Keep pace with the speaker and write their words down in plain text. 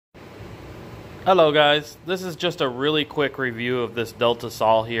Hello guys, this is just a really quick review of this Delta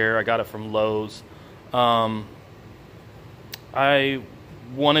saw here. I got it from Lowe's. I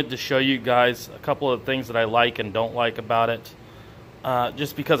wanted to show you guys a couple of things that I like and don't like about it.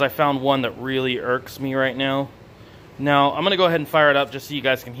 Just because I found one that really irks me right now. Now, I'm going to go ahead and fire it up just so you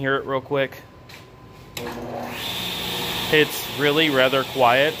guys can hear it real quick. It's really rather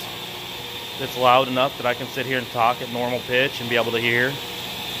quiet. It's loud enough that I can sit here and talk at normal pitch and be able to hear.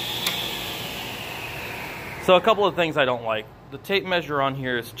 So a couple of things I don't like. The tape measure on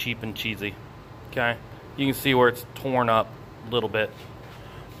here is cheap and cheesy. Okay? You can see where it's torn up a little bit.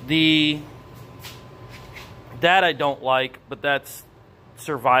 That I don't like, but that's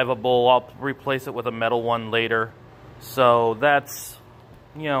survivable. I'll replace it with a metal one later. So that's,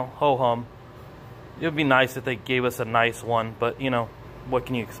 you know, ho-hum. It would be nice if they gave us a nice one, but, you know, what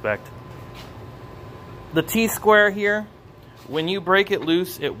can you expect? The T-square here, when you break it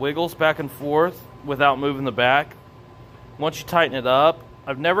loose, it wiggles back and forth without moving the back. Once you tighten it up,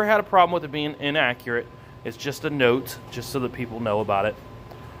 I've never had a problem with it being inaccurate. It's just a note, just so that people know about it.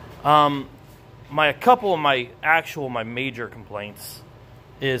 A couple of my major complaints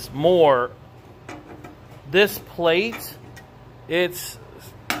is more this plate. It's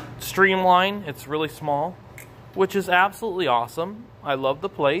streamlined, it's really small, which is absolutely awesome. I love the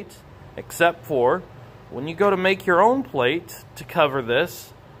plate, except for when you go to make your own plate to cover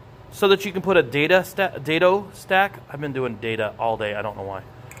this so that you can put a dado stack. I've been doing data all day, I don't know why.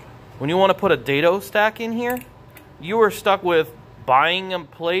 When you want to put a dado stack in here, you are stuck with buying a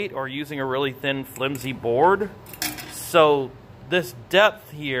plate or using a really thin, flimsy board. So this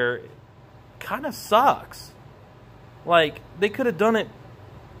depth here kind of sucks. Like, they could have done it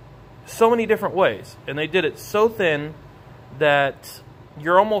so many different ways, and they did it so thin that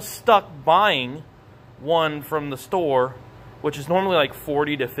you're almost stuck buying one from the store, which is normally like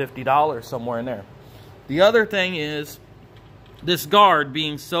 $40 to $50, somewhere in there. The other thing is this guard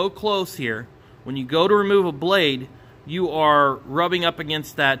being so close here. When you go to remove a blade, you are rubbing up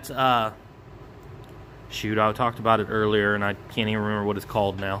against that, shoot, I talked about it earlier and I can't even remember what it's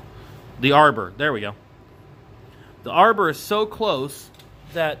called now. The arbor, there we go. The arbor is so close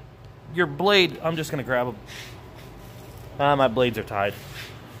that your blade, I'm just going to grab them. My blades are tied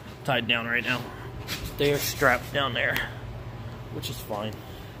down right now. They are strapped down there, which is fine.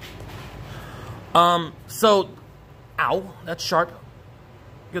 Ow, that's sharp.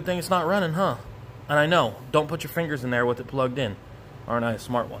 Good thing it's not running, huh? And I know, don't put your fingers in there with it plugged in. Aren't I a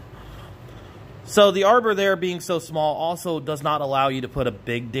smart one? So the arbor there being so small also does not allow you to put a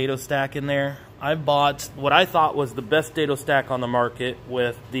big dado stack in there. I bought what I thought was the best dado stack on the market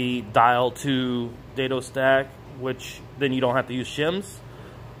with the dial 2 dado stack, which then you don't have to use shims.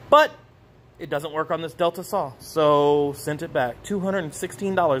 But it doesn't work on this Delta saw, so sent it back.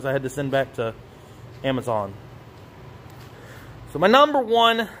 $216 I had to send back to Amazon. So my number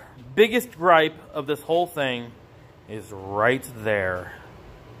one biggest gripe of this whole thing is right there.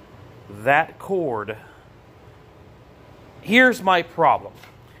 That cord. Here's my problem.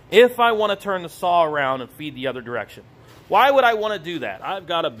 If I want to turn the saw around and feed the other direction, why would I want to do that? I've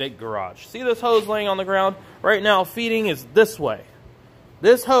got a big garage. See this hose laying on the ground? Right now, feeding is this way.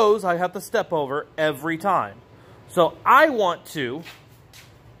 This hose I have to step over every time. So I want to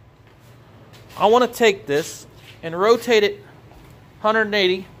take this and rotate it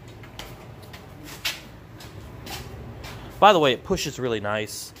 180. By the way, it pushes really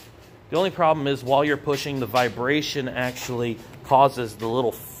nice. The only problem is while you're pushing, the vibration actually causes the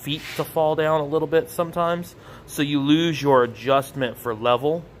little feet to fall down a little bit sometimes. So you lose your adjustment for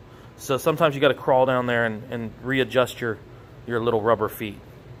level. So sometimes you got to crawl down there and readjust your little rubber feet.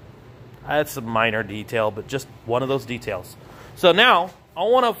 That's a minor detail, but just one of those details. So now I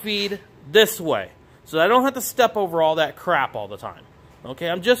want to feed this way, so I don't have to step over all that crap all the time. Okay,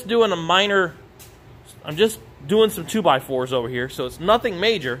 I'm just doing some 2x4s over here, so it's nothing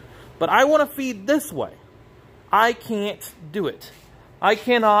major, but I want to feed this way. I can't do it. I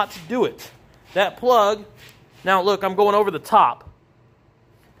cannot do it. That plug, now look, I'm going over the top.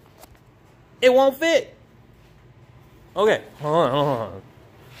 It won't fit. Okay, hold on.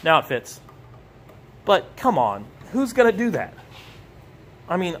 Now it fits. But come on, who's going to do that?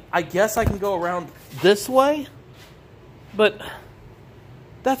 I mean, I guess I can go around this way, but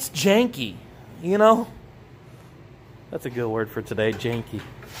that's janky, you know? That's a good word for today, janky.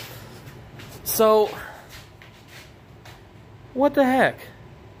 So, what the heck?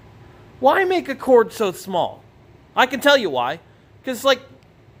 Why make a cord so small? I can tell you why. Because it's like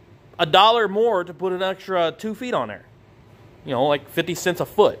 $1 more to put an extra 2 feet on there. You know, like 50 cents a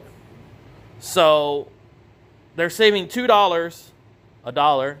foot. So they're saving $2,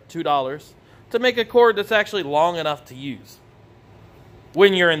 $2 to make a cord that's actually long enough to use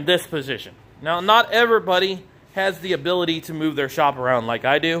when you're in this position. Now, not everybody has the ability to move their shop around like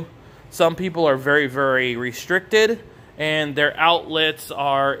I do. Some people are very, very restricted, and their outlets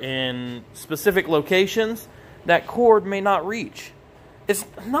are in specific locations that cord may not reach. It's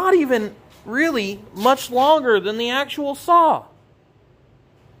not even really much longer than the actual saw.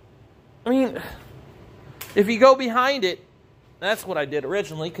 I mean, if you go behind it, that's what I did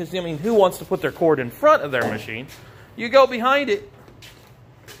originally, because, I mean, who wants to put their cord in front of their machine? You go behind it.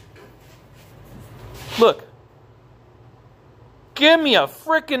 Look. Give me a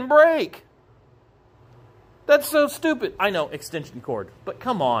frickin' break. That's so stupid. I know, extension cord, but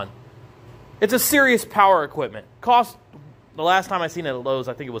come on. It's a serious power equipment. Cost, the last time I seen it at Lowe's,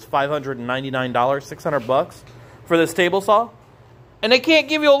 I think it was $599, 600 bucks for this table saw. And they can't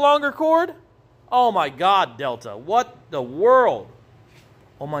give you a longer cord? Oh my God, Delta. What the world?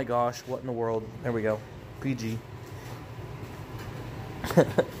 Oh my gosh, what in the world? There we go. PG.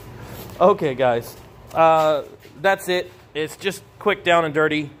 Okay, guys. That's it. It's just quick down and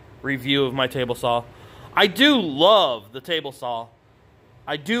dirty review of my table saw. I do love the table saw.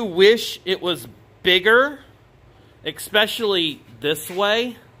 I do wish it was bigger, especially this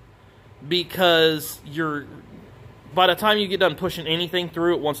way, because by the time you get done pushing anything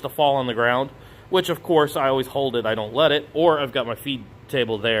through, it wants to fall on the ground, which of course I always hold it, I don't let it, or I've got my feed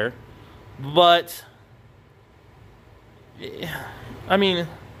table there. But, I mean,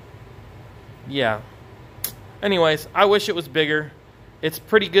 yeah. Anyways, I wish it was bigger. It's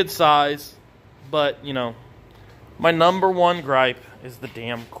pretty good size, but, you know, my number one gripe is the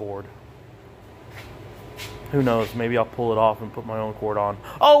damn cord. Who knows, maybe I'll pull it off and put my own cord on.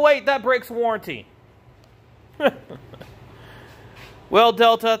 Oh wait, that breaks warranty. Well,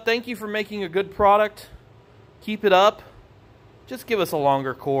 Delta, thank you for making a good product. Keep it up. Just give us a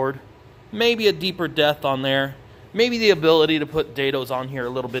longer cord. Maybe a deeper depth on there. Maybe the ability to put dados on here a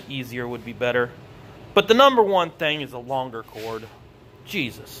little bit easier would be better. But the number one thing is a longer cord.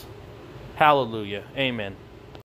 Jesus. Hallelujah. Amen.